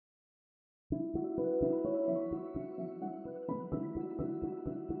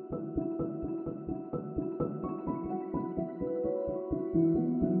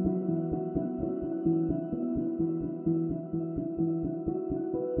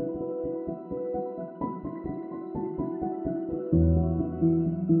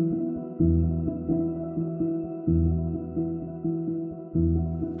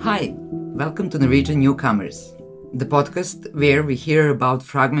Welcome to Norwegian Newcomers, the podcast where we hear about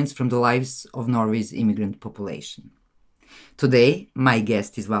fragments from the lives of Norway's immigrant population. Today, my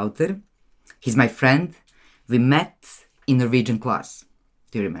guest is Wouter. He's my friend. We met in Norwegian class.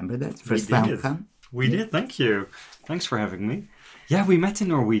 Do you remember that? First welcome. We did, thank you. Thanks for having me. Yeah, we met in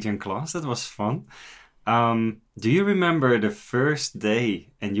Norwegian class. That was fun. Do you remember the first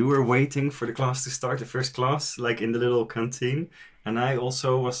day and you were waiting for the class to start, the first class, like in the little canteen? And I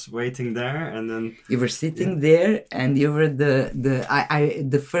also was waiting there, and then you were sitting there, and you were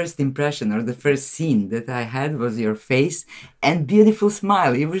the first impression or the first scene that I had was your face and beautiful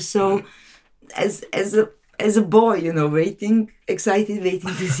smile. You were so as a boy, excited,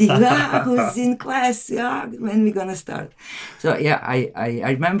 waiting to see who's in class, when we're gonna start. So yeah,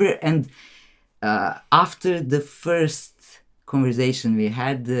 I remember, and after the first conversation we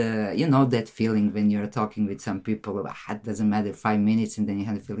had, that feeling when you're talking with some people, it doesn't matter, 5 minutes, and then you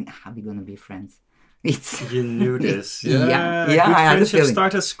had the feeling, we're gonna be friends. You knew this. Yeah, Good I had the friendships feeling.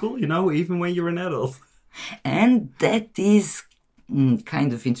 start at school, even when you're an adult. And that is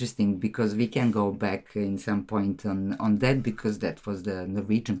kind of interesting, because we can go back in some point on that, because that was the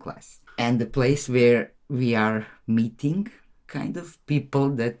Norwegian class and the place where we are meeting kind of people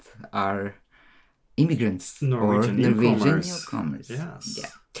that are immigrants Norwegian or Norwegian newcomers. newcomers. Yes. Yeah.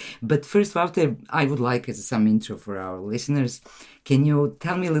 But first, Wouter, I would like, as some intro for our listeners, can you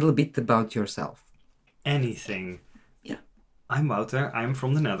tell me a little bit about yourself? Anything. Yeah. I'm Wouter. I'm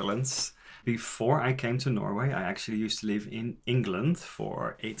from the Netherlands. Before I came to Norway, I actually used to live in England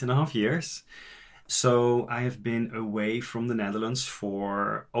for 8.5 years. So I have been away from the Netherlands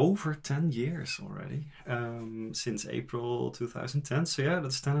for over 10 years already, since April 2010. So yeah,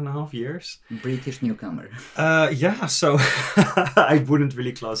 that's 10.5 years. British newcomer. So I wouldn't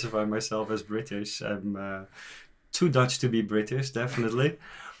really classify myself as British. I'm too Dutch to be British, definitely.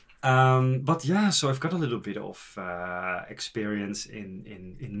 But yeah, so I've got a little bit of experience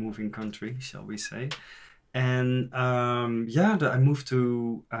in moving country, shall we say. And I moved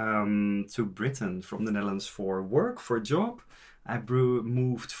to Britain from the Netherlands for work, for a job. I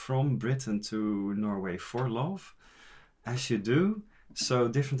moved from Britain to Norway for love, as you do. So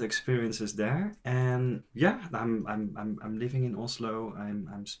different experiences there. And yeah, I'm living in Oslo.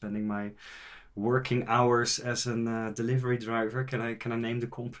 I'm spending my working hours as a delivery driver. Can I name the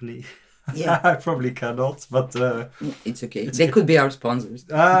company? Yeah. I probably cannot, but It's okay. They could be our sponsors.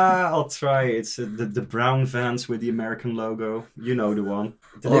 I'll try. It's the brown vans with the American logo. You know the one.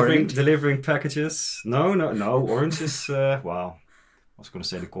 Delivering packages. No. Orange is wow. I was going to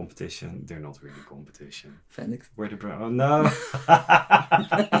say the competition. They're not really competition. FedEx. We're the brown. Oh, no.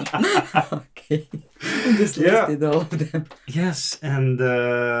 Okay. I just listed all of them. Yes, and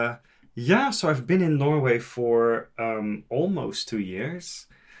so I've been in Norway for almost 2 years.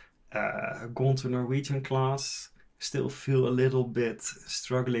 Gone to Norwegian class. Still feel a little bit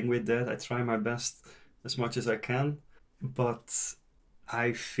struggling with that. I try my best as much as I can, but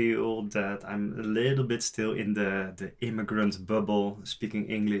I feel that I'm a little bit still in the immigrant bubble, speaking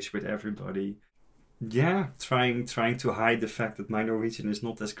English with everybody. Yeah, trying to hide the fact that my Norwegian is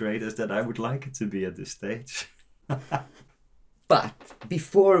not as great as that I would like it to be at this stage. But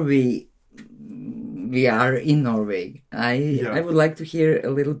before we are in Norway, I would like to hear a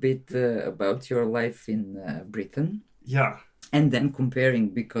little bit about your life in Britain. Yeah. And then comparing,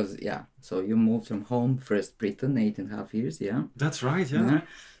 because, so you moved from home, first Britain, 8.5 years, yeah? That's right, yeah.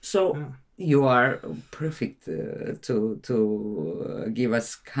 So you are perfect to give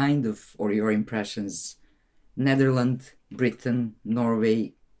us kind of, or your impressions, Netherlands, Britain,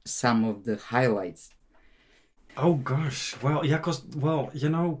 Norway, some of the highlights. Oh gosh, well, yeah,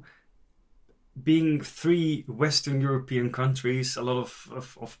 being 3 Western European countries, a lot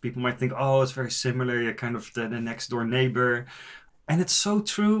of people might think, oh, it's very similar, you're kind of the next door neighbor. And it's so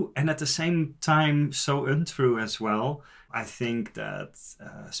true, and at the same time, so untrue as well. I think that,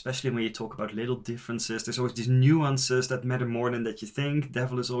 especially when you talk about little differences, there's always these nuances that matter more than that you think.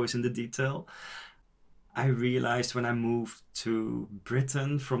 Devil is always in the detail. I realized when I moved to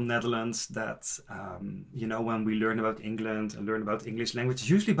Britain from Netherlands that, when we learn about England and learn about English language, it's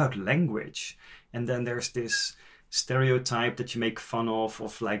usually about language. And then there's this stereotype that you make fun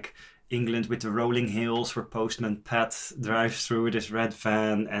of like England with the rolling hills where Postman Pat drives through with his red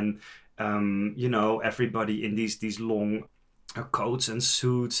van and, everybody in these long coats and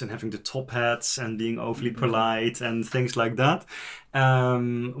suits and having the top hats and being overly polite and things like that,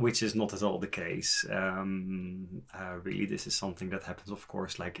 which is not at all the case. Really, this is something that happens, of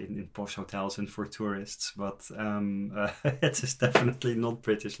course, like in posh hotels and for tourists, but it is definitely not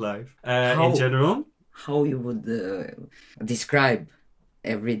British life in general. How you would describe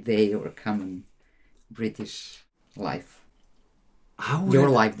everyday or common British life? How Your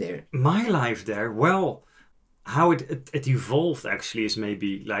it- life there. My life there, well, how it evolved actually is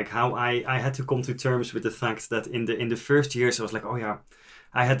maybe like how I had to come to terms with the fact that in the first years I was like, oh yeah,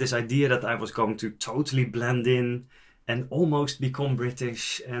 I had this idea that I was going to totally blend in and almost become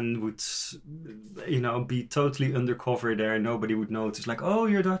British and would, be totally undercover there. Nobody would notice. Like, oh,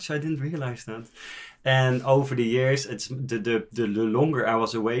 you're Dutch. I didn't realize that. And over the years, it's the longer I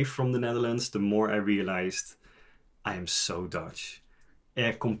was away from the Netherlands, the more I realized I am so Dutch.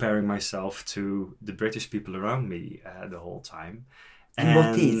 Comparing myself to the British people around me the whole time. And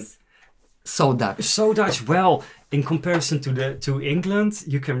what is so Dutch? So Dutch. Well, in comparison to England,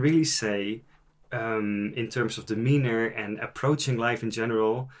 you can really say, in terms of demeanor and approaching life in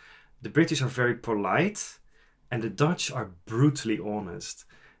general, the British are very polite, and the Dutch are brutally honest.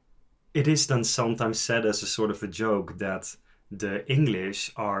 It is then sometimes said as a sort of a joke that the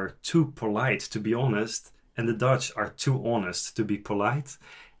English are too polite to be honest, and the Dutch are too honest to be polite.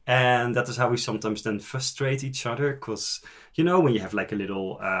 And that is how we sometimes then frustrate each other because, when you have like a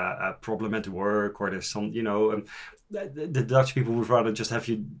little problem at work or there's some, the Dutch people would rather just have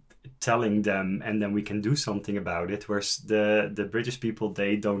you telling them and then we can do something about it. Whereas the British people,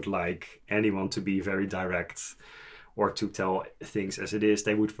 they don't like anyone to be very direct or to tell things as it is.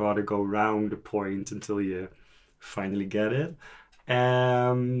 They would rather go round the point until you finally get it.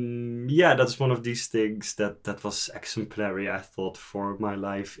 That's one of these things that was exemplary, I thought, for my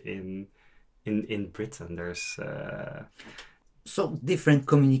life in Britain. There's So different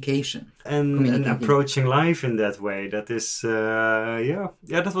communication. and Communicating. approaching life in that way. That is,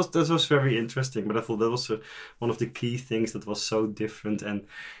 that was very interesting. But I thought that was one of the key things that was so different. And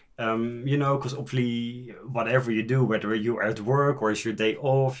because obviously whatever you do, whether you're at work or it's your day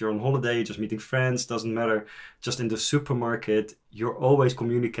off, you're on holiday, just meeting friends, doesn't matter. Just in the supermarket, you're always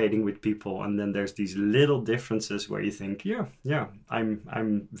communicating with people, and then there's these little differences where you think, yeah,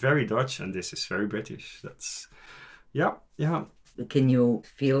 I'm very Dutch, and this is very British. That's, yeah. Can you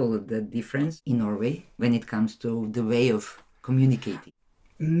feel the difference in Norway when it comes to the way of communicating?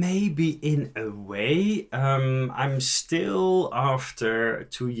 Maybe in a way. I'm still, after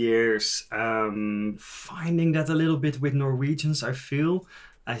 2 years, finding that a little bit with Norwegians, I feel.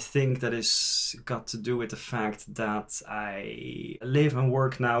 I think that is got to do with the fact that I live and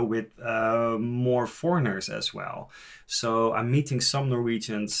work now with more foreigners as well. So I'm meeting some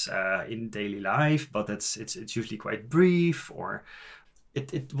Norwegians in daily life, but it's usually quite brief, or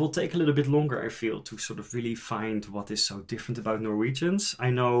it will take a little bit longer, I feel, to sort of really find what is so different about Norwegians.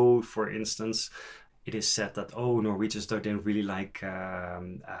 I know, for instance, it is said that, Norwegians don't really like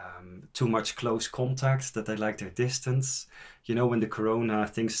too much close contact, that they like their distance. When the corona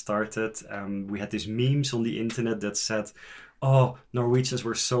thing started, we had these memes on the internet that said, Norwegians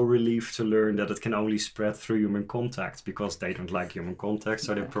were so relieved to learn that it can only spread through human contact because they don't like human contact,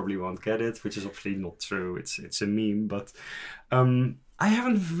 so they probably won't get it, which is obviously not true. It's a meme, but I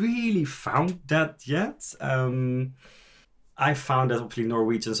haven't really found that yet. I found that obviously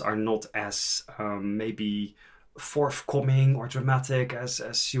Norwegians are not as maybe forthcoming or dramatic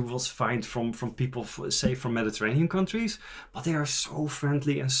as you will find from people, say, from Mediterranean countries, but they are so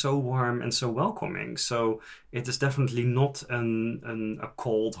friendly and so warm and so welcoming. So it is definitely not a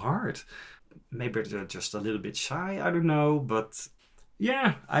cold heart. Maybe they're just a little bit shy. I don't know, but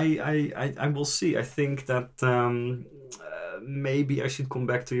yeah, I will see. I think that maybe I should come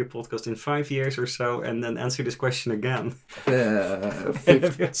back to your podcast in 5 years or so and then answer this question again.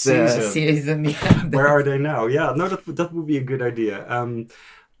 Fifth season. Yeah. Where are they now? Yeah, no, that would be a good idea.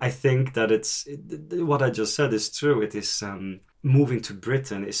 I think that what I just said is true. It is moving to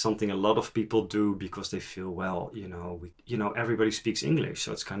Britain is something a lot of people do because they feel, well, everybody speaks English,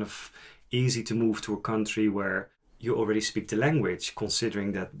 so it's kind of easy to move to a country where you already speak the language,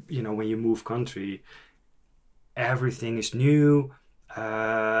 considering that, when you move country, everything is new.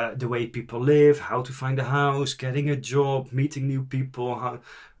 The way people live, how to find a house, getting a job, meeting new people,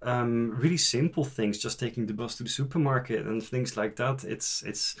 really simple things, just taking the bus to the supermarket and things like that.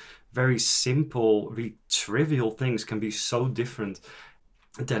 It's very simple, really trivial things can be so different.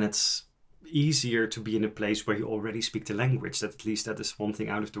 Then it's easier to be in a place where you already speak the language, that at least that is one thing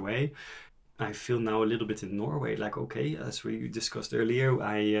out of the way. I feel now a little bit in Norway, like, okay, as we discussed earlier,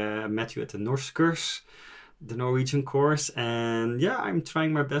 I met you at the Norskkurs, the Norwegian course, and yeah, I'm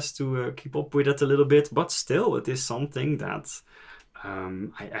trying my best to keep up with it a little bit, but still, it is something that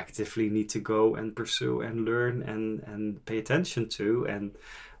I actively need to go and pursue and learn and pay attention to. And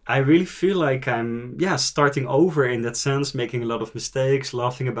I really feel like I'm, yeah, starting over in that sense, making a lot of mistakes,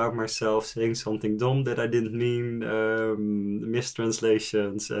 laughing about myself, saying something dumb that I didn't mean,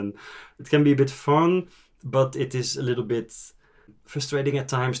 mistranslations, and it can be a bit fun, but it is a little bit frustrating at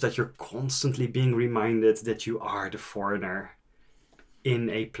times that you're constantly being reminded that you are the foreigner in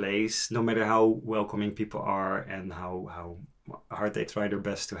a place, no matter how welcoming people are and how hard they try their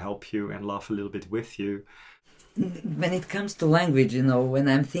best to help you and laugh a little bit with you. When it comes to language, when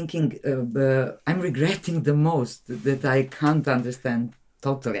I'm thinking, I'm regretting the most that I can't understand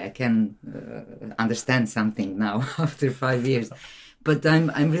totally. I can understand something now after 5 years, but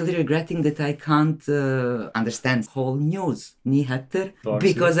I'm really regretting that I can't understand whole news, nyheter,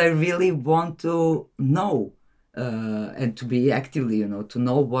 because I really want to know and to be actively, to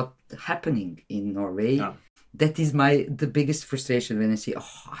know what's happening in Norway. Yeah. That is the biggest frustration when I say,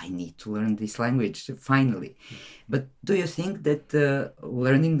 I need to learn this language finally. But do you think that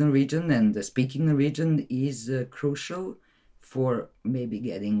learning Norwegian and speaking Norwegian is crucial for maybe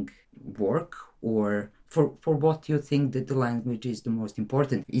getting work, or for what you think that the language is the most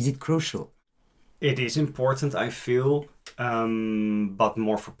important? Is it crucial? It is important, I feel, but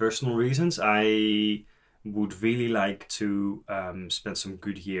more for personal reasons. I would really like to spend some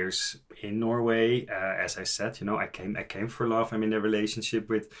good years in Norway. As I said, I came for love. I'm in a relationship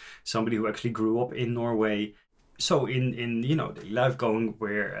with somebody who actually grew up in Norway. So in daily life, going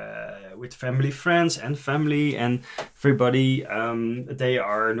where with family, friends, and family, and everybody, they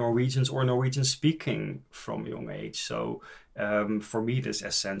are Norwegians or Norwegian speaking from a young age. So for me, it is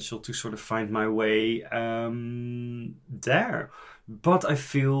essential to sort of find my way there. But I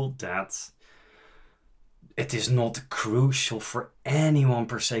feel that it is not crucial for anyone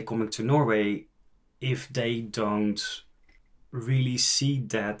per se coming to Norway if they don't really see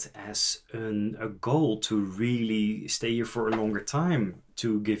that as a goal to really stay here for a longer time.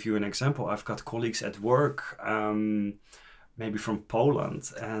 To give you an example, I've got colleagues at work, maybe from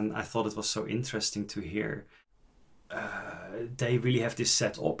Poland, and I thought it was so interesting to hear. They really have this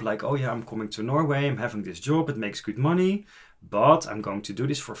set up like, oh yeah, I'm coming to Norway, I'm having this job, it makes good money, but I'm going to do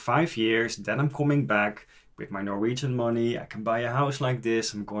this for 5 years, then I'm coming back with my Norwegian money, I can buy a house like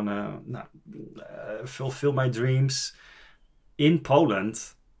this, I'm gonna fulfill my dreams in Poland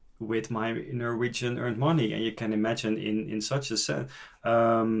with my Norwegian earned money. And you can imagine in such a sense,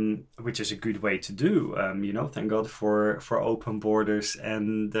 which is a good way to do, thank God for open borders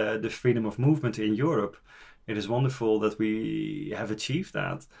and the freedom of movement in Europe. It is wonderful that we have achieved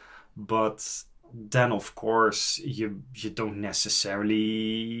that. But then, of course, you don't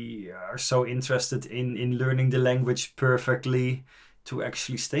necessarily are so interested in learning the language perfectly to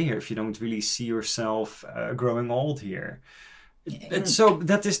actually stay here if you don't really see yourself growing old here. So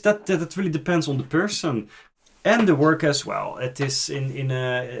that really depends on the person and the work as well. It is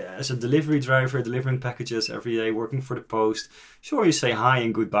as a delivery driver, delivering packages every day, working for the post. Sure, you say hi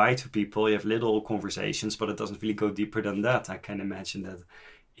and goodbye to people, you have little conversations, but it doesn't really go deeper than that. I can imagine that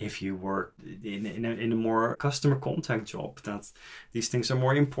if you work in a more customer contact job, that these things are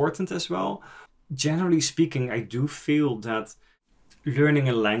more important as well. Generally speaking, I do feel that learning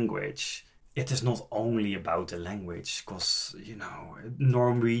a language, it is not only about the language, because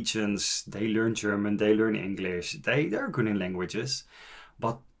Norwegians, they learn German, they learn English, they're good in languages,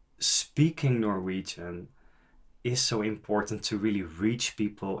 but speaking Norwegian is so important to really reach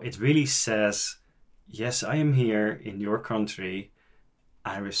people. It really says, yes, I am here in your country,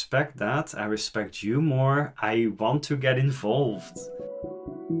 I respect that, I respect you more, I want to get involved.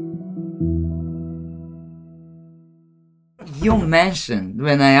 You mentioned,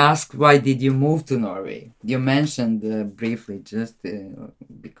 when I asked why did you move to Norway, you mentioned briefly just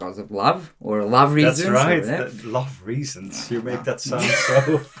because of love or love reasons. That's right, love reasons. You make that sound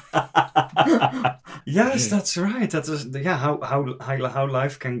so. Yes, that's right. That is how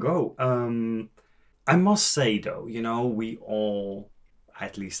life can go. I must say though, we all,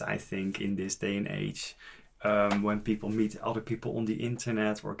 at least I think in this day and age, when people meet other people on the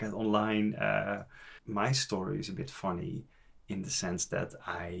internet or get online, my story is a bit funny in the sense that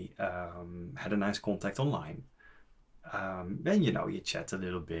I had a nice contact online. And you chat a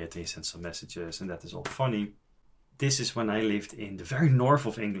little bit, you send some messages, and that is all funny. This is when I lived in the very north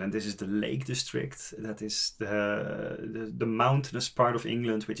of England. This is the Lake District. That is the mountainous part of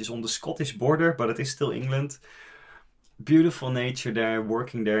England, which is on the Scottish border, but it is still England. Beautiful nature there,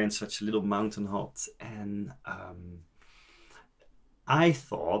 working there in such a little mountain hut. And I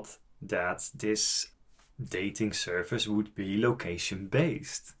thought that this dating service would be location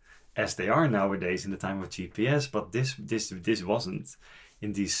based, as they are nowadays in the time of GPS, but this wasn't.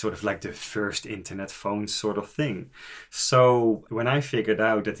 in these sort of like the first internet phone sort of thing. So when I figured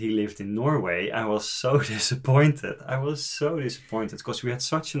out that he lived in Norway, I was so disappointed. I was so disappointed because we had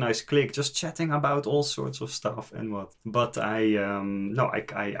such a nice click, just chatting about all sorts of stuff and what. But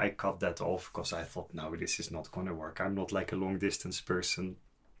I cut that off because I thought, no, this is not going to work. I'm not like a long distance person.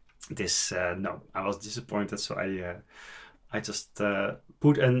 No, I was disappointed. So I just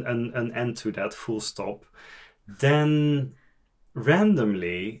put an end to that, full stop. Then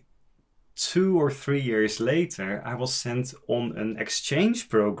randomly, 2 or 3 years later, I was sent on an exchange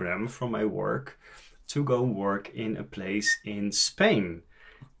program from my work to go work in a place in Spain.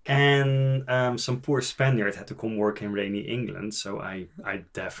 And some poor Spaniard had to come work in rainy England, so I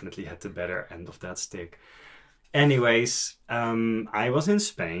definitely had the better end of that stick. Anyways, I was in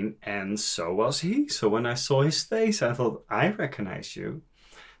Spain and so was he. So when I saw his face, I thought, I recognize you.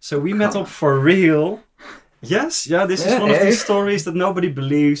 So we met up for real. Yes, yeah, this is one of these stories that nobody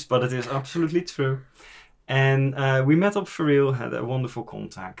believes, but it is absolutely true. And we met up for real, had a wonderful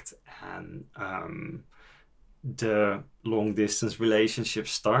contact, and the long distance relationship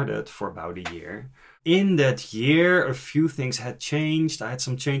started for about a year. In that year, a few things had changed. I had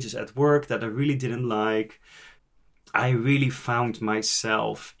some changes at work that I really didn't like. I really found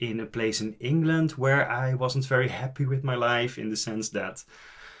myself in a place in England where I wasn't very happy with my life, in the sense that,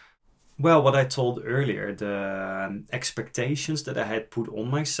 well, what I told earlier, the expectations that I had put on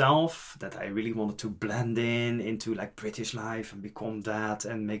myself, that I really wanted to blend into like British life and become that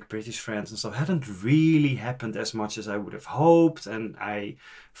and make British friends and stuff, hadn't really happened as much as I would have hoped. And I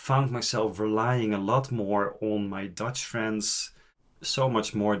found myself relying a lot more on my Dutch friends, so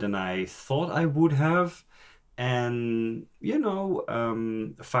much more than I thought I would have. And,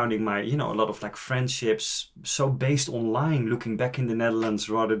 founding my, a lot of like friendships so based online, looking back in the Netherlands,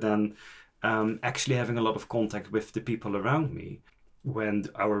 rather than actually having a lot of contact with the people around me, when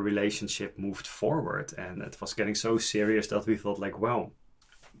our relationship moved forward and it was getting so serious that we thought like, well,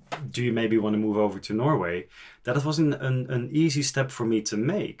 do you maybe want to move over to Norway? That it wasn't an easy step for me to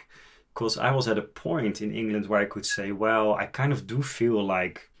make, because I was at a point in England where I could say, well, I kind of do feel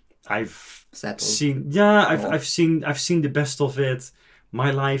like I've settled. I've seen the best of it. My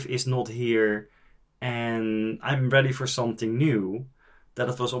life is not here, and I'm ready for something new. That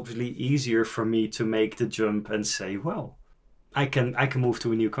it was obviously easier for me to make the jump and say, well, I can move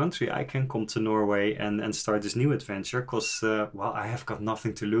to a new country. I can come to Norway and start this new adventure, because I have got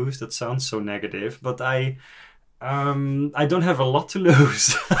nothing to lose. That sounds so negative, but I don't have a lot to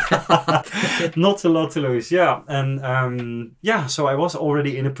lose. Not a lot to lose, yeah. And so I was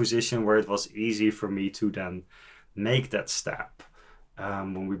already in a position where it was easy for me to then make that step.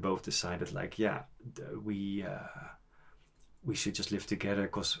 When we both decided, like, we should just live together,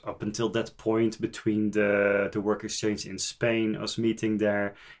 because up until that point, between the work exchange in Spain, us meeting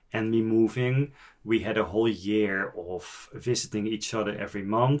there, and me moving, we had a whole year of visiting each other every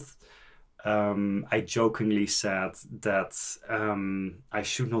month. I jokingly said that I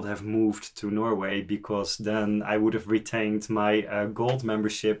should not have moved to Norway, because then I would have retained my gold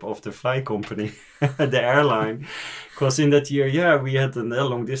membership of the fly company, the airline. Because in that year, we had a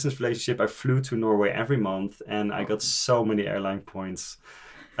long distance relationship. I flew to Norway every month, and I got so many airline points,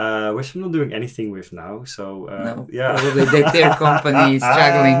 which I'm not doing anything with now. So no, probably their company is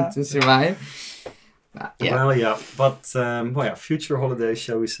struggling to survive. Future holidays,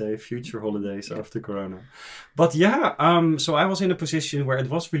 shall we say, after Corona. But so I was in a position where it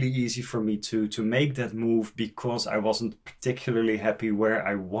was really easy for me to make that move, because I wasn't particularly happy where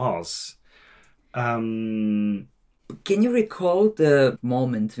I was. Can you recall the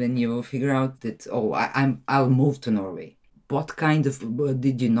moment when you figure out that, I'll move to Norway? What kind of,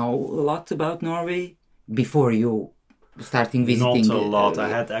 did you know a lot about Norway before you starting visiting? Not a lot.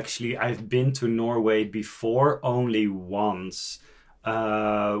 I've been to Norway before, only once,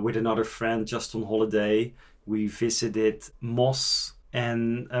 with another friend, just on holiday. We visited Moss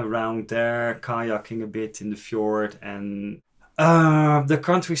and around there, kayaking a bit in the fjord, and the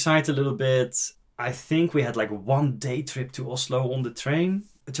countryside a little bit. I think we had like one day trip to Oslo on the train,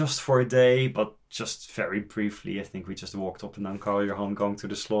 just for a day, but just very briefly. I think we just walked up and down Karl Johan going to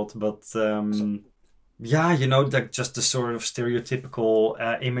the slot, but just the sort of stereotypical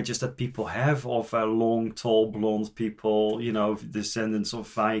images that people have of long, tall, blonde people, descendants of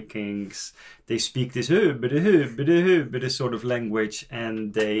Vikings. They speak this sort of language,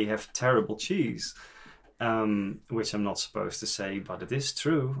 and they have terrible cheese, which I'm not supposed to say, but it is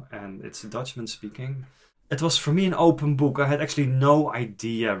true, and it's a Dutchman speaking. It was for me an open book. I had actually no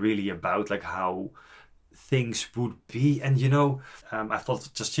idea really about like how things would be. And I thought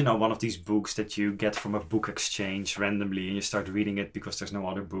just one of these books that you get from a book exchange randomly, and you start reading it because there's no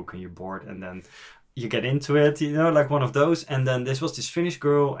other book and you're bored, and then you get into it, like one of those. And then this was this Finnish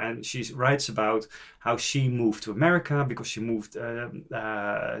girl, and she writes about how she moved to America because she moved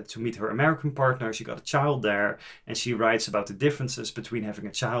to meet her American partner. She got a child there, and she writes about the differences between having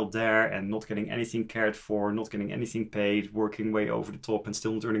a child there and not getting anything cared for, not getting anything paid, working way over the top and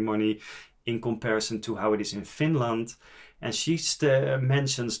still not earning money, in comparison to how it is in Finland. And she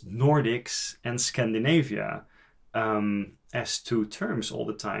mentions Nordics and Scandinavia as two terms all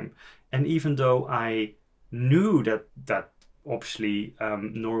the time. And even though I knew that obviously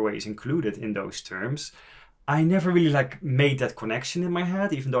Norway is included in those terms, I never really made that connection in my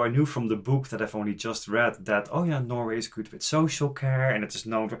head, even though I knew from the book that I've only just read that, oh yeah, Norway is good with social care and it is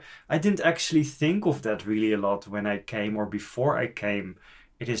known for... I didn't actually think of that really a lot when I came or before I came.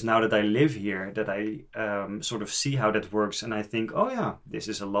 It is now that I live here that I sort of see how that works, and I think, oh yeah, this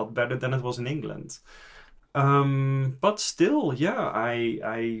is a lot better than it was in England. But still, yeah,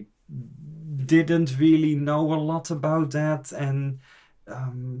 I didn't really know a lot about that. And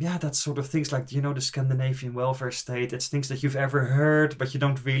that sort of things like, the Scandinavian welfare state, it's things that you've ever heard, but you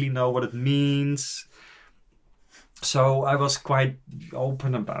don't really know what it means. So I was quite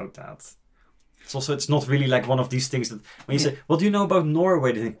open about that. It's not really like one of these things that when you say, well, do you know about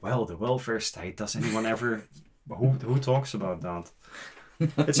Norway? They think, well, the welfare state, does anyone ever, who talks about that?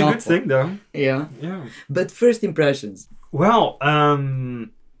 It's a good thing though. Yeah. Yeah. But first impressions. Well,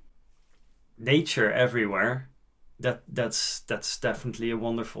 nature everywhere. That's definitely a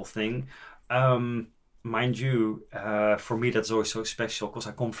wonderful thing. Mind you, for me that's always so special because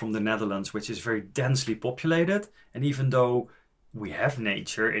I come from the Netherlands, which is very densely populated, and even though we have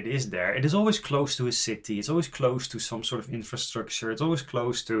nature, it is there. It is always close to a city. It's always close to some sort of infrastructure. It's always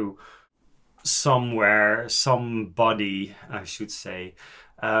close to somewhere, somebody, I should say.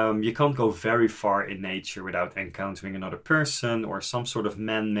 You can't go very far in nature without encountering another person or some sort of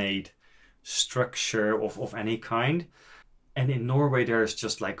man-made structure of any kind. And in Norway, there's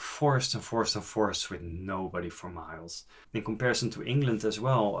just forest and forest and forest with nobody for miles. In comparison to England as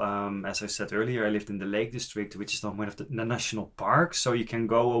well, as I said earlier, I lived in the Lake District, which is one of the national parks. So you can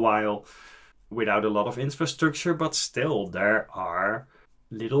go a while without a lot of infrastructure, but still there are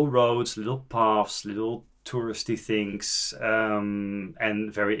little roads, little paths, little touristy things,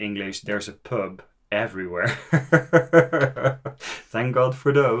 and very English, there's a pub everywhere. Thank God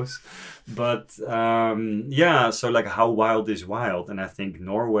for those. But so how wild is wild, and I think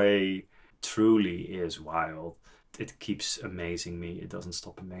Norway truly is wild. It keeps amazing me. It doesn't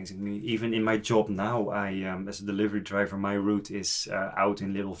stop amazing me. Even in my job now, I as a delivery driver, my route is out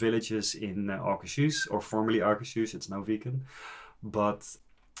in little villages in Akershus, or formerly Akershus. It's now vegan. But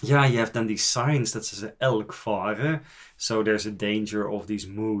yeah, you have then these signs that says elk fare. So there's a danger of these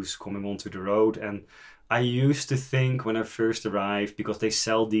moose coming onto the road. And I used to think when I first arrived, because they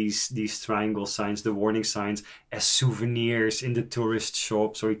sell these triangle signs, the warning signs, as souvenirs in the tourist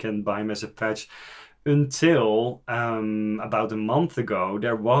shop, so you can buy them as a patch. Until about a month ago,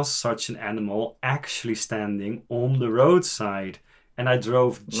 there was such an animal actually standing on the roadside. And I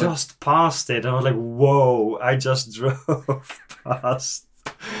drove just past it. And I was like, whoa, I just drove past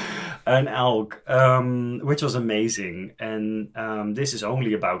an elk, which was amazing. And this is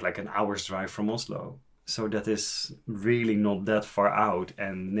only about an hour's drive from Oslo. So that is really not that far out,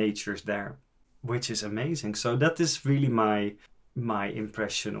 and nature's there, which is amazing. So that is really my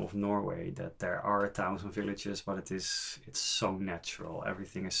impression of Norway, that there are towns and villages, but it's so natural.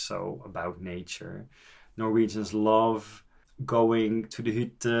 Everything is so about nature. Norwegians love going to the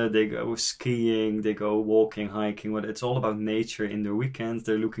hytte, they go skiing, they go walking, hiking. But it's all about nature in their weekends.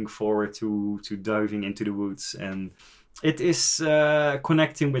 They're looking forward to diving into the woods, and it is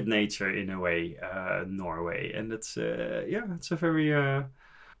connecting with nature in a way, Norway. And it's a very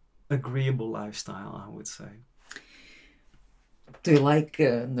agreeable lifestyle, I would say. Do you like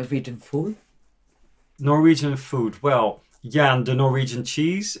Norwegian food? Norwegian food, well, yeah, the Norwegian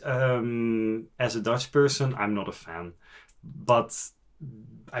cheese. As a Dutch person, I'm not a fan. But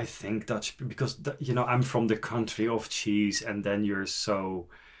I think Dutch, because I'm from the country of cheese, and then you're so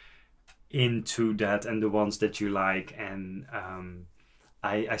into that and the ones that you like. And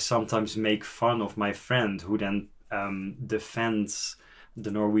I sometimes make fun of my friend who then defends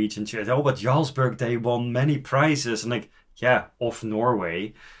the Norwegian cheese. Oh, but Jarlsberg, they won many prizes. And yeah, of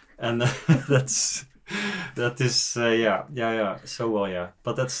Norway. And that is yeah. So well, yeah.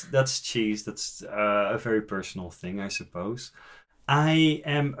 But that's cheese. That's a very personal thing, I suppose. I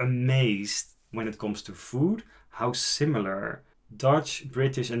am amazed when it comes to food how similar Dutch,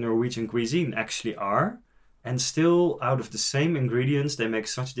 British, and Norwegian cuisine actually are. And still, out of the same ingredients, they make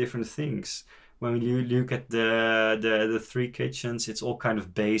such different things. When you look at the three kitchens, it's all kind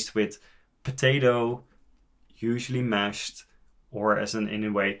of based with potato, usually mashed, or as an in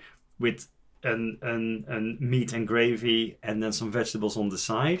a way with an meat and gravy, and then some vegetables on the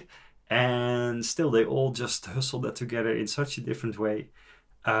side. And still, they all just hustle that together in such a different way,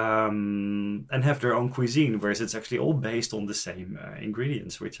 and have their own cuisine, whereas it's actually all based on the same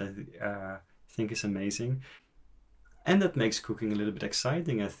ingredients, which I think is amazing. And that makes cooking a little bit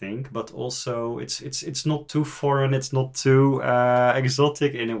exciting, I think. But also, it's not too foreign. It's not too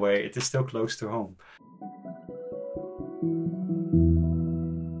exotic in a way. It is still close to home.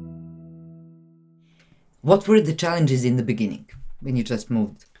 What were the challenges in the beginning when you just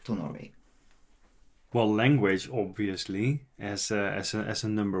moved to Norway? Well, language, obviously, as a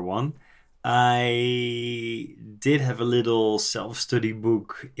number one. I did have a little self-study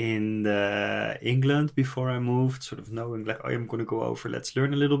book in England before I moved, sort of knowing like, oh, I'm going to go over, let's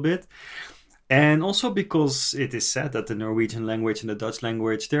learn a little bit. And also because it is said that the Norwegian language and the Dutch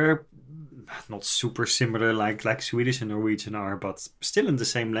language, they're not super similar like Swedish and Norwegian are, but still in the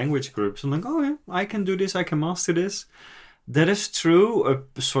same language group. So I'm like, oh yeah, I can do this, I can master this. That is true,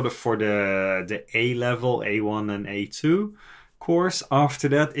 sort of for the A level, A1 and A2 course. After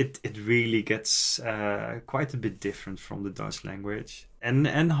that, it really gets quite a bit different from the Dutch language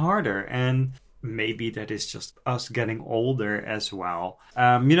and harder. And maybe that is just us getting older as well.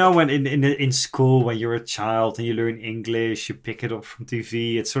 When in school, when you're a child and you learn English, you pick it up from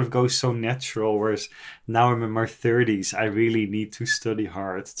TV, it sort of goes so natural. Whereas now I'm in my 30s, I really need to study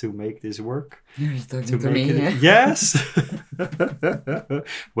hard to make this work. You're talking to me, yeah? Yes.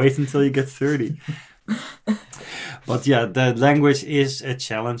 Wait until you get 30. But yeah, the language is a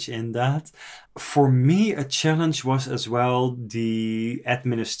challenge in that. For me, a challenge was as well the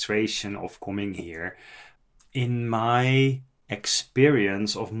administration of coming here. In my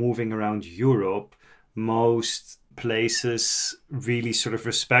experience of moving around Europe, most places really sort of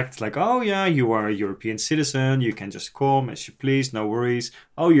respect, like, oh yeah, you are a European citizen, you can just come as you please, no worries.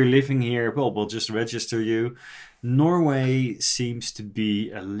 Oh, you're living here, well, we'll just register you. Norway seems to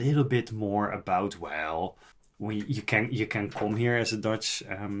be a little bit more about, well, you can come here as a Dutch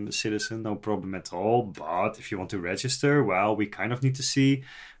citizen, no problem at all. But if you want to register, well, we kind of need to see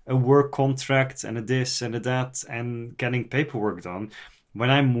a work contract and a this and a that and getting paperwork done.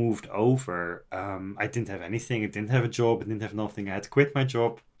 When I moved over, I didn't have anything. I didn't have a job. I didn't have nothing. I had to quit my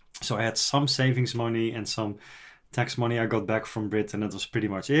job. So I had some savings money and some tax money I got back from Britain. That was pretty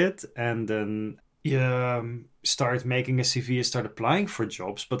much it. And then start making a CV and start applying for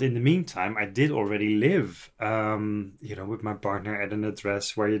jobs. But in the meantime, I did already live, with my partner at an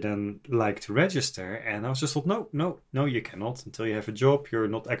address where you then like to register. And I was just thought, no, you cannot until you have a job. You're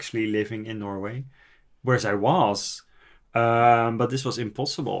not actually living in Norway. Whereas I was, but this was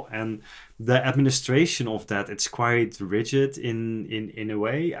impossible. And the administration of that, it's quite rigid in a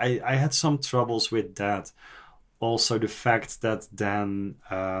way. I had some troubles with that. Also, the fact that then,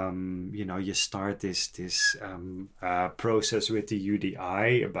 you start this process with the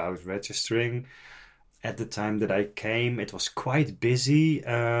UDI about registering. At the time that I came, it was quite busy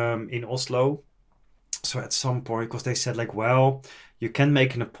in Oslo. So at some point, because they said like, well, you can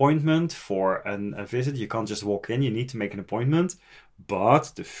make an appointment for a visit. You can't just walk in. You need to make an appointment.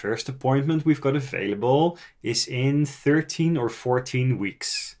 But the first appointment we've got available is in 13 or 14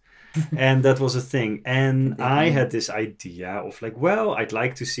 weeks. And that was a thing. And I had this idea of like, well, I'd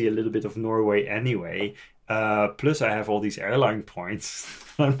like to see a little bit of Norway anyway. Plus I have all these airline points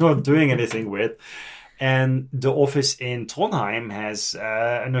I'm not doing anything with. And the office in Trondheim has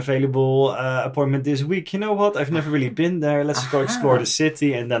an available appointment this week. You know what? I've never really been there. Let's go explore the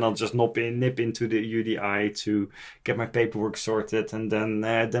city. And then I'll just nip into the UDI to get my paperwork sorted. And then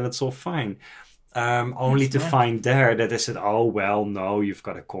it's all fine. Only to find there that they said, oh, well, no, you've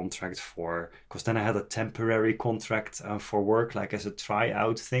got a contract because then I had a temporary contract for work, like as a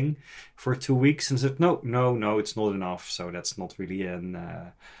tryout thing for 2 weeks. And said, no, it's not enough. So that's not really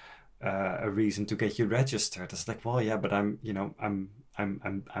a reason to get you registered. It's like, well, yeah, but I'm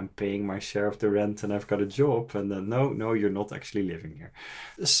paying my share of the rent and I've got a job. And then, no, you're not actually living here.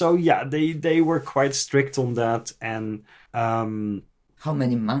 So yeah, they were quite strict on that. And, how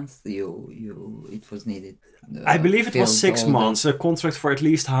many months it was needed? I believe it was 6 months, a contract for at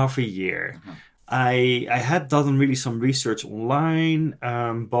least half a year. Uh-huh. I had done really some research online,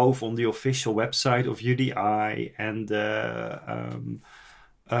 both on the official website of UDI and the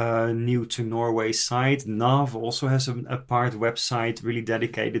New to Norway site. NAV also has a part website really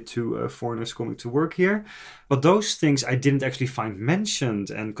dedicated to foreigners coming to work here. But those things I didn't actually find mentioned.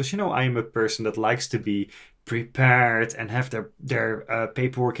 And because, I am a person that likes to be prepared and have their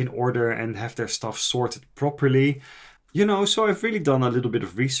paperwork in order and have their stuff sorted properly. So I've really done a little bit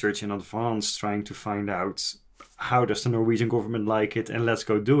of research in advance trying to find out how does the Norwegian government like it, and let's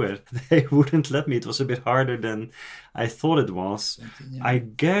go do it. They wouldn't let me. It was a bit harder than I thought it was. Yeah. I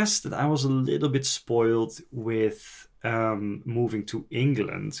guess that I was a little bit spoiled with moving to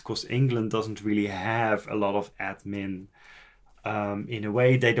England, because England doesn't really have a lot of admin. In a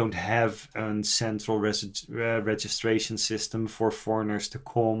way, they don't have a central registration system for foreigners to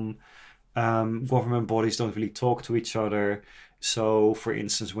come. Government bodies don't really talk to each other. So, for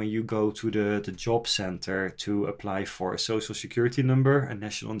instance, when you go to the job center to apply for a social security number, a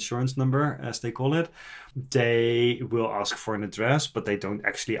national insurance number, as they call it, they will ask for an address, but they don't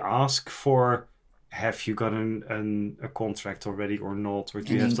actually ask for, have you got a contract already or not? Or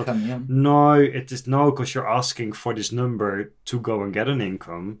do you have income, yeah. No, it is no, because you're asking for this number to go and get an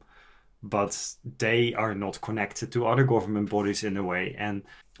income, but they are not connected to other government bodies in a way. And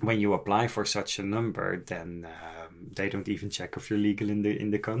when you apply for such a number, then they don't even check if you're legal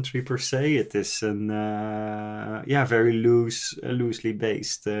in the country per se. It is an very loosely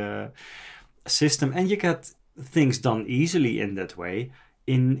based system, and you get things done easily in that way.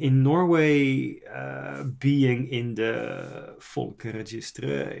 In Norway, being in the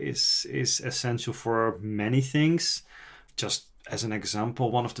Folkeregisteret is essential for many things. Just as an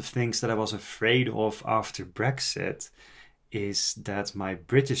example, one of the things that I was afraid of after Brexit is that my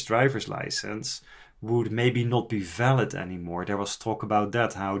British driver's license would maybe not be valid anymore. There was talk about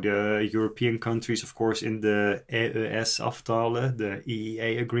that, how the European countries, of course, in the EØS-avtale, the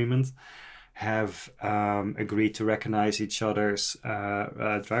EEA agreement, have agreed to recognize each other's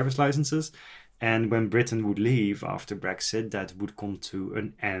driver's licenses. And when Britain would leave after Brexit, that would come to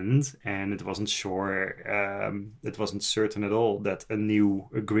an end. And it wasn't certain at all that a new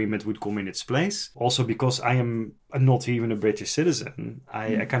agreement would come in its place. Also, because I am not even a British citizen,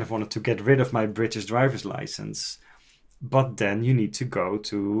 I kind of wanted to get rid of my British driver's license. But then you need to go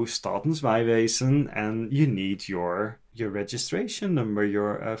to Statens vegvesen and you need your registration number,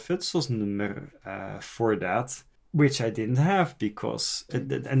 your fødselsnummer for that, which I didn't have because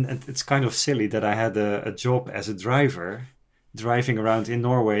and it's kind of silly that I had a job as a driver, driving around in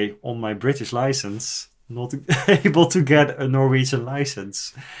Norway on my British license, not able to get a Norwegian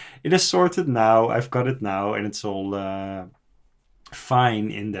license. It is sorted now. I've got it now, and it's all fine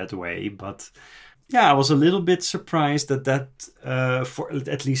in that way. But yeah, I was a little bit surprised that for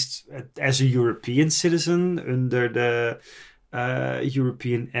at least as a European citizen under the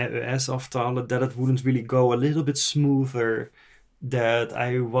European EØS-avtale, that it wouldn't really go a little bit smoother, that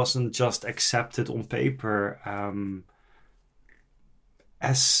I wasn't just accepted on paper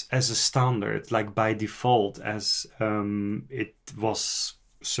as a standard, like by default, as it was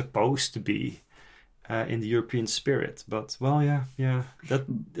supposed to be. In the European spirit, but well, that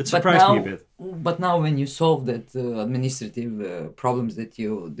it surprised me a bit. But now, when you solve that administrative problems that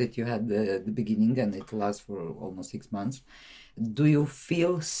you had at the beginning, and it lasts for almost 6 months, do you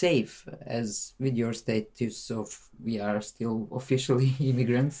feel safe as with your status of we are still officially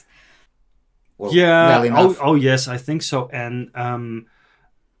immigrants? Or well yes, I think so, and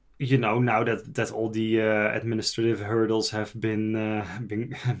now that all the administrative hurdles have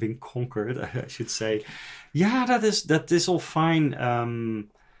been conquered, I should say, that is all fine.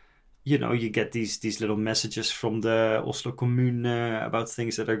 You get these little messages from the Oslo Commune about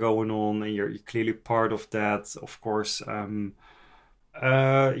things that are going on, and you're clearly part of that. Of course,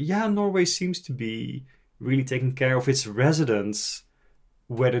 Norway seems to be really taking care of its residents,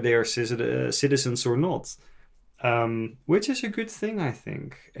 whether they are citizens or not. Which is a good thing, I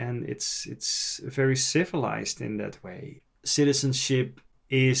think, and it's very civilized in that way. Citizenship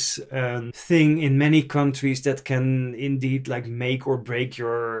is a thing in many countries that can indeed make or break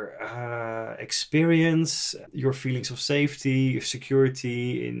your experience, your feelings of safety, your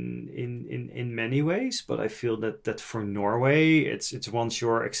security in many ways. But I feel that for Norway, it's once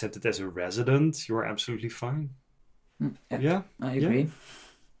you're accepted as a resident, you're absolutely fine. Yeah, I agree.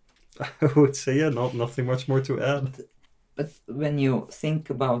 I would say, nothing much more to add. But when you think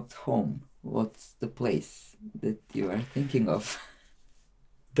about home, what's the place that you are thinking of?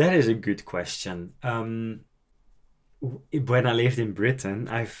 That is a good question. When I lived in Britain,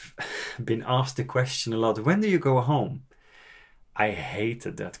 I've been asked the question a lot, when do you go home? I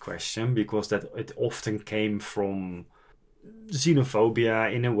hated that question because that it often came from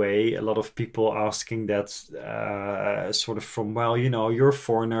xenophobia in a way. A lot of people asking that sort of from, you're a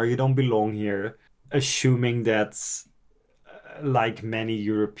foreigner, you don't belong here, assuming that like many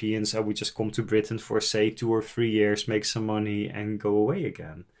Europeans, I would just come to Britain for say 2 or 3 years, make some money and go away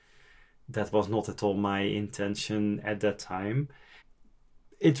again. That was not at all my intention at that time.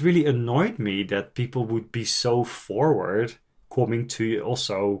 It really annoyed me that people would be so forward coming to,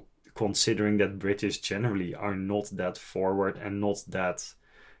 also considering that British generally are not that forward and not that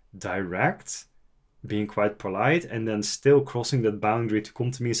direct, being quite polite, and then still crossing that boundary to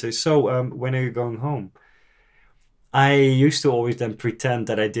come to me and say, so, when are you going home? I used to always then pretend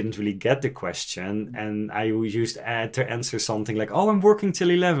that I didn't really get the question, and I used to answer something like, oh, I'm working till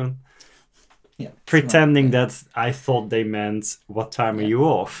 11, Yeah. pretending Smart, that I thought they meant, what time are yeah. you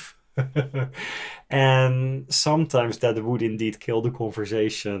off? And sometimes that would indeed kill the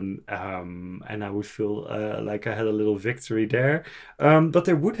conversation, and I would feel like I had a little victory there. But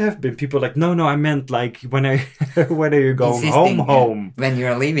there would have been people like, no, no, I meant like when I when are you going home, Insisting, yeah, home? when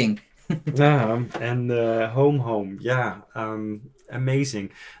you're leaving. And home, home, yeah.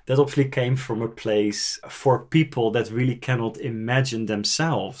 Amazing. That obviously came from a place for people that really cannot imagine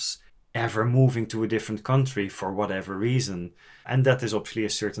themselves ever moving to a different country for whatever reason. And that is obviously a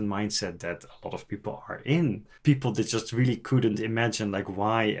certain mindset that a lot of people are in. People that just really couldn't imagine like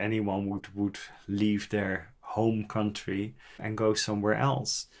why anyone would leave their home country and go somewhere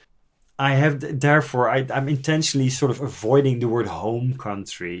else. I have therefore I'm intentionally sort of avoiding the word home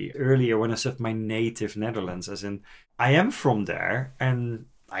country earlier when I said my native Netherlands, as in I am from there and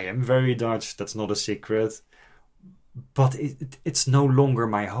I am very Dutch. That's not a secret, but it's no longer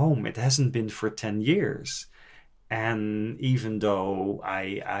my home. It hasn't been for 10 years. And even though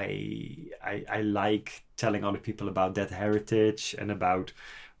I like telling other people about that heritage and about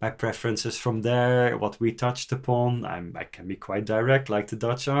my preferences from there, what we touched upon, I can be quite direct, like the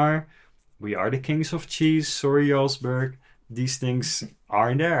Dutch are. We are the kings of cheese. Sorry, Jarlsberg. These things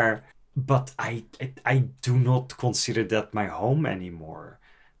are there, but I do not consider that my home anymore.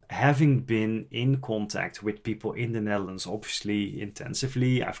 Having been in contact with people in the Netherlands, obviously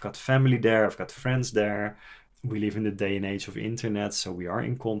intensively, I've got family there, I've got friends there. We live in the day and age of internet, so we are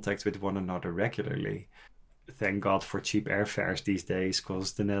in contact with one another regularly. Thank God for cheap airfares these days,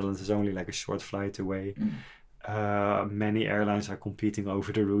 because the Netherlands is only like a short flight away. Many airlines are competing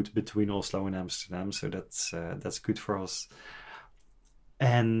over the route between Oslo and Amsterdam, so that's good for us.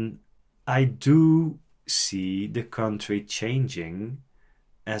 And I do see the country changing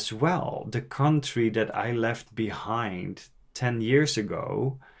as well. The country that I left behind 10 years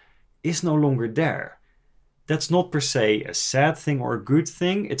ago is no longer there. That's not per se a sad thing or a good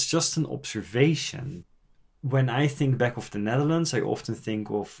thing, it's just an observation. When I think back of the Netherlands, I often think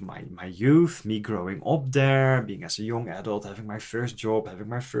of my youth, me growing up there, being as a young adult, having my first job, having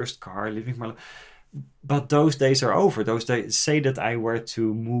my first car, living my life. But those days are over. Those days, say that I were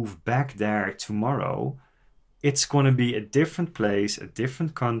to move back there tomorrow, it's going to be a different place, a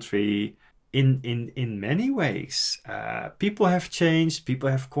different country in many ways. People have changed, people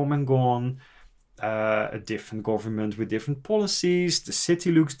have come and gone. A different government with different policies. The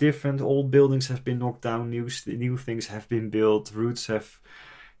city looks different. Old buildings have been knocked down. New things have been built. Routes have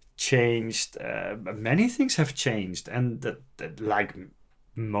changed. Many things have changed, and that like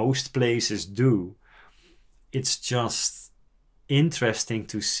most places do. It's just interesting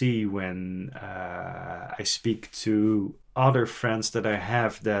to see when I speak to other friends that I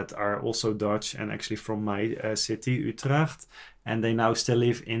have that are also Dutch and actually from my city, Utrecht, and they now still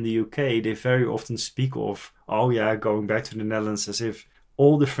live in the UK. They very often speak of, oh yeah, going back to the Netherlands, as if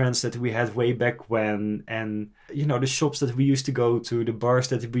all the friends that we had way back when, and the shops that we used to go to, the bars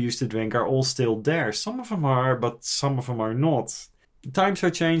that we used to drink, are all still there. Some of them are, but some of them are not. Times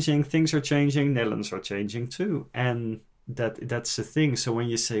are changing, things are changing, Netherlands are changing too, and that's the thing. So when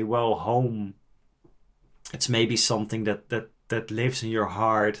you say, well, home, it's maybe something that lives in your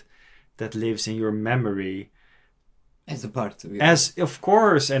heart, that lives in your memory. As a part of you. As of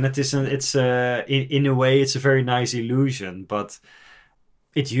course, and in a way it's a very nice illusion, but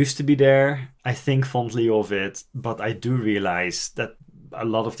it used to be there. I think fondly of it, but I do realize that a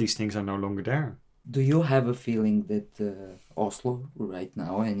lot of these things are no longer there. Do you have a feeling that Oslo right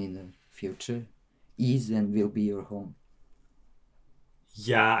now and in the future is and will be your home?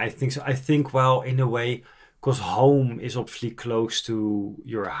 Yeah, I think so. I think, well, in a way, because home is obviously close to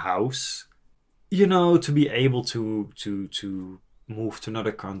your house. To be able to move to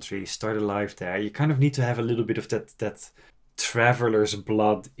another country, start a life there, you kind of need to have a little bit of that traveler's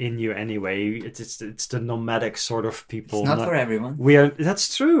blood in you anyway. It's the nomadic sort of people. It's not for everyone.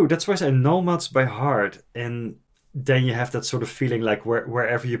 That's true. That's why I say nomads by heart. And then you have that sort of feeling like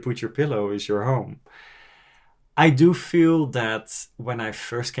wherever you put your pillow is your home. I do feel that when I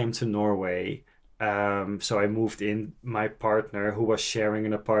first came to Norway, so I moved in my partner who was sharing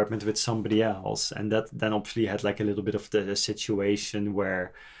an apartment with somebody else, and that then obviously had like a little bit of the situation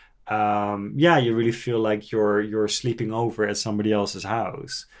where yeah, you really feel like you're sleeping over at somebody else's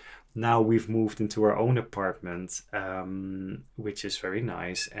house. Now we've moved into our own apartment, which is very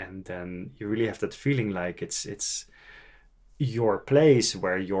nice, and then you really have that feeling like it's your place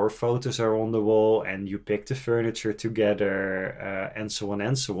where your photos are on the wall and you pick the furniture together, and so on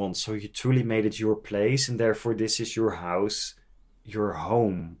and so on. So you truly made it your place, and therefore this is your house, your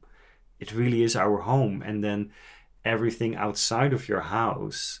home. It really is our home. And then everything outside of your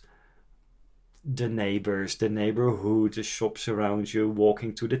house, the neighbors, the neighborhood, the shops around you,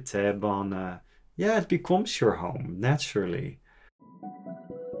 walking to the Theerbahn, yeah, it becomes your home naturally.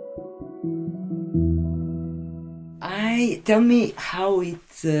 I tell me how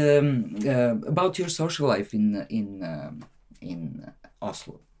it about your social life in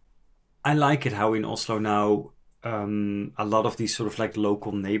Oslo. I like it how in Oslo now, a lot of these sort of like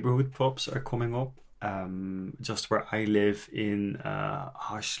local neighborhood pubs are coming up. Just where I live in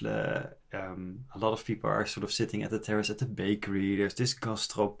Hasle, a lot of people are sort of sitting at the terrace at the bakery. There's this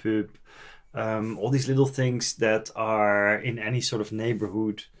gastropub, all these little things that are in any sort of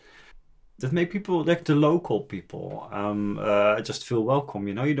neighborhood that make people, like the local people, just feel welcome.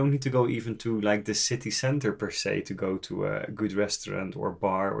 You know, you don't need to go even to like the city center per se to go to a good restaurant or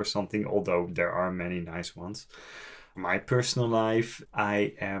bar or something, although there are many nice ones. My personal life,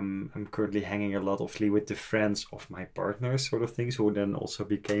 I'm currently hanging a lot with the friends of my partner, sort of things, who then also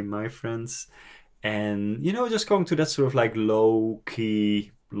became my friends. And, you know, just going to that sort of like low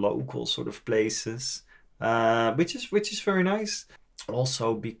key, local sort of places, which is very nice.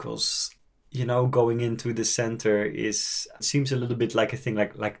 Also because, you know, going into the center seems a little bit like a thing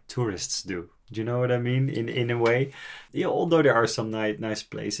like tourists do. Do you know what I mean? In a way, yeah. Although there are some nice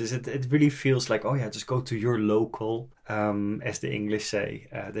places, it really feels like, oh yeah, just go to your local, as the English say.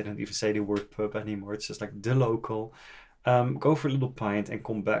 They don't even say the word pub anymore. It's just like the local. Go for a little pint and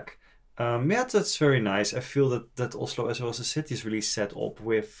come back. Yeah, that's very nice. I feel that Oslo, as well as a city, is really set up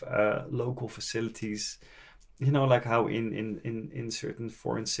with local facilities. You know, like how in certain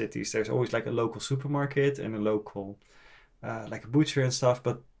foreign cities, there's always like a local supermarket and a local, like a butcher and stuff,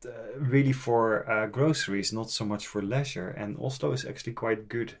 but really for groceries, not so much for leisure. And Oslo is actually quite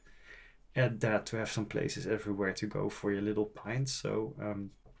good at that, to have some places everywhere to go for your little pints. So,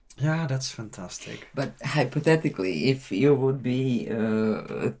 yeah, that's fantastic. But hypothetically, if you would be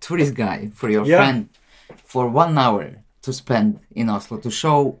a tourist guide for your Yeah. friend for 1 hour to spend in Oslo, to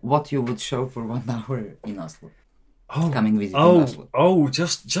show what you would show for 1 hour in Oslo, coming visit in Oslo.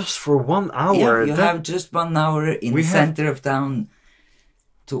 Just for 1 hour. Yeah, you have just 1 hour in the center of town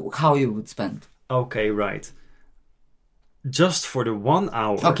to how you would spend. Okay, right. Just for the 1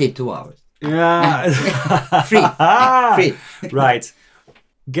 hour. Okay, 2 hours. Yeah. Free. Free. Right.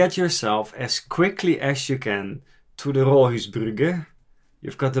 Get yourself as quickly as you can to the Råhusbrygge.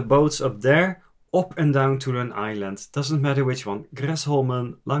 You've got the boats up there, up and down to an island. Doesn't matter which one.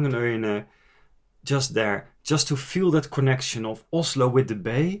 Gressholmen, Langenøyene, just there. Just to feel that connection of Oslo with the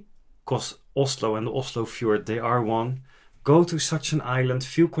bay. Because Oslo and the Oslo Fjord, they are one. Go to such an island,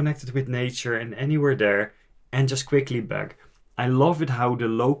 feel connected with nature and anywhere there, and just quickly back. I love it how the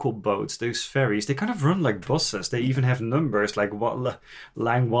local boats, those ferries, they kind of run like buses. They even have numbers, like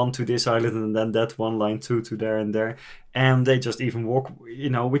line 1 to this island and then that one, line 2 to there and there. And they just even walk, you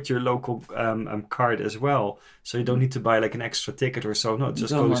know, with your local card as well. So you don't need to buy like an extra ticket or so. No, it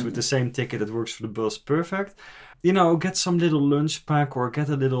just goes with the same ticket that works for the bus. Perfect. You know, get some little lunch pack or get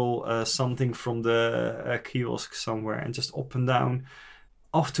a little something from the kiosk somewhere and just up and down.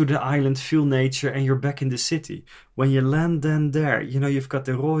 Off to the island, feel nature, and you're back in the city. When you land then there, you know, you've got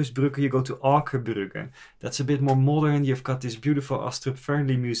the Råhusbrugge, you go to Akerbrugge. That's a bit more modern. You've got this beautiful Astrup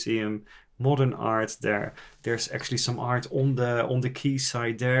Fearnley Museum, modern art there. There's actually some art on the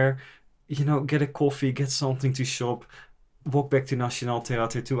quayside there. You know, get a coffee, get something to shop, walk back to National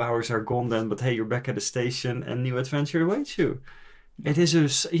Theatre. 2 hours are gone then, but hey, you're back at the station and new adventure awaits you. It is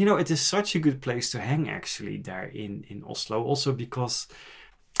it is such a good place to hang actually there in Oslo. Also because,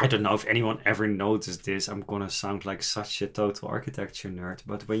 I don't know if anyone ever noticed this. I'm gonna sound like such a total architecture nerd,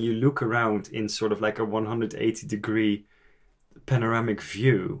 but when you look around in sort of like a 180-degree panoramic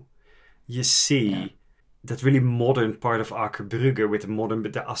view, you see that really modern part of Akerbrugge with the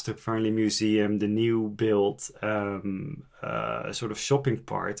Astrup Fearnley Museum, the new built sort of shopping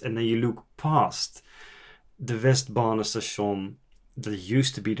part, and then you look past the Vestbanestation. That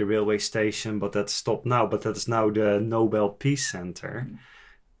used to be the railway station, but that's stopped now. But that is now the Nobel Peace Center.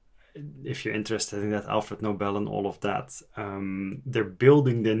 If you're interested in that, Alfred Nobel and all of that, they're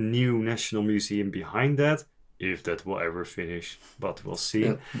building the new National Museum behind that. If that will ever finish, but we'll see.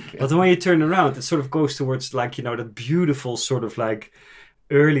 Yeah. But when you turn around, it sort of goes towards like, you know, that beautiful sort of like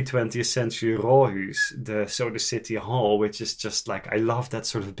early 20th century Rådhus, the city hall, which is just like, I love that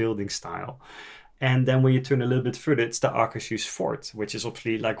sort of building style. And then when you turn a little bit further, it's the Akershus Fort, which is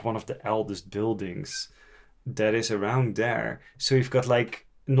obviously like one of the eldest buildings that is around there. So you've got like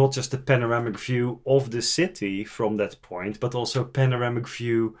not just a panoramic view of the city from that point, but also a panoramic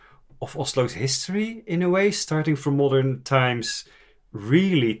view of Oslo's history in a way, starting from modern times,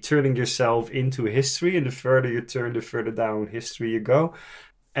 really turning yourself into history. And the further you turn, the further down history you go.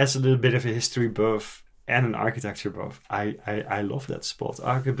 As a little bit of a history buff and an architecture buff, I love that spot,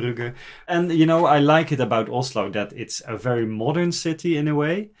 Aker Brygge. And, you know, I like it about Oslo that it's a very modern city in a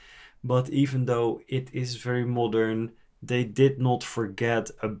way. But even though it is very modern, they did not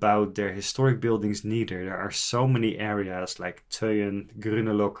forget about their historic buildings neither. There are so many areas like Tøyen,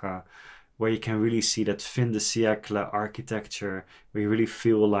 Grünerløkka, where you can really see that fin de siècle architecture, where you really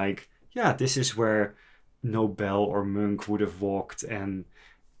feel like, yeah, this is where Nobel or Munch would have walked and,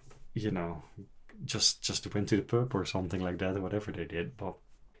 you know, just went to the pub or something like that, or whatever they did. But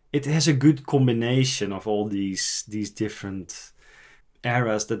it has a good combination of all these different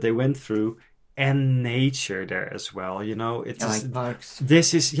eras that they went through, and nature there as well. You know, it's like parks.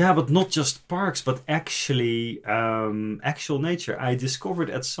 This is, yeah, but not just parks, but actually actual nature. I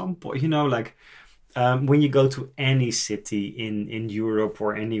discovered at some point, you know, like when you go to any city in Europe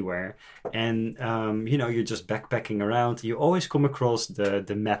or anywhere, and you know, you're just backpacking around, you always come across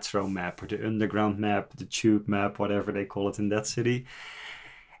the metro map or the underground map, the tube map, whatever they call it in that city,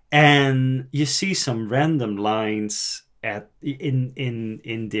 and you see some random lines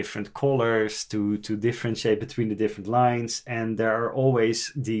in different colors to differentiate between the different lines, and there are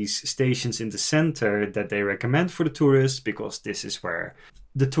always these stations in the center that they recommend for the tourists, because this is where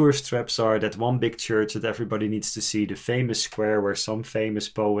the tourist traps are, that one big church that everybody needs to see, the famous square where some famous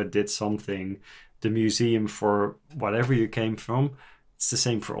poet did something, the museum for whatever you came from. It's the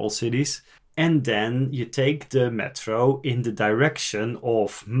same for all cities. And then you take the metro in the direction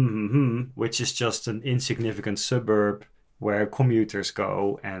of which is just an insignificant suburb where commuters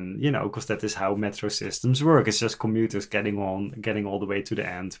go. And, you know, because that is how metro systems work. It's just commuters getting all the way to the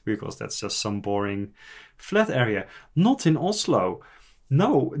end, because that's just some boring flat area. Not in Oslo.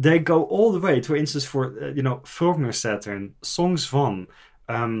 No, they go all the way, for instance, for, Frognerseteren, Sognsvann.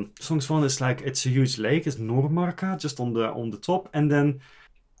 Sognsvann is like, it's a huge lake. It's Nordmarka, just on the top. And then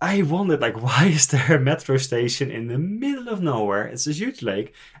I wondered, like, why is there a metro station in the middle of nowhere? It's a huge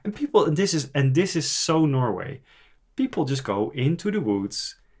lake, and this is so Norway. People just go into the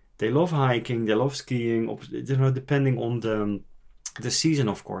woods. They love hiking. They love skiing. You know, depending on the season,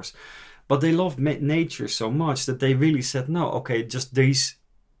 of course. But they love nature so much that they really said, no, okay, just these.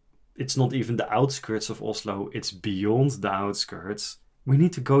 It's not even the outskirts of Oslo. It's beyond the outskirts. We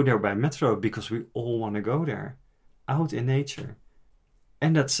need to go there by metro because we all want to go there, out in nature.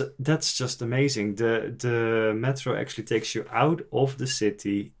 And that's just amazing. The metro actually takes you out of the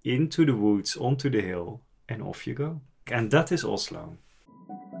city, into the woods, onto the hill, and off you go. And that is Oslo.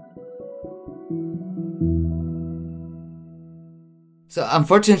 So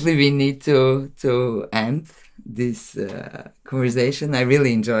unfortunately, we need to end this conversation. I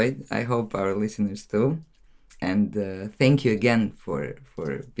really enjoyed. I hope our listeners too. And thank you again for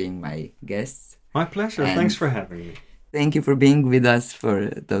being my guests. My pleasure. And thanks for having me. Thank you for being with us for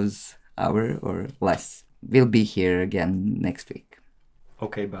those hour or less. We'll be here again next week.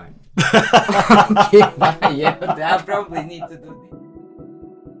 Okay, bye. Okay, bye. Yeah, I probably need to do this.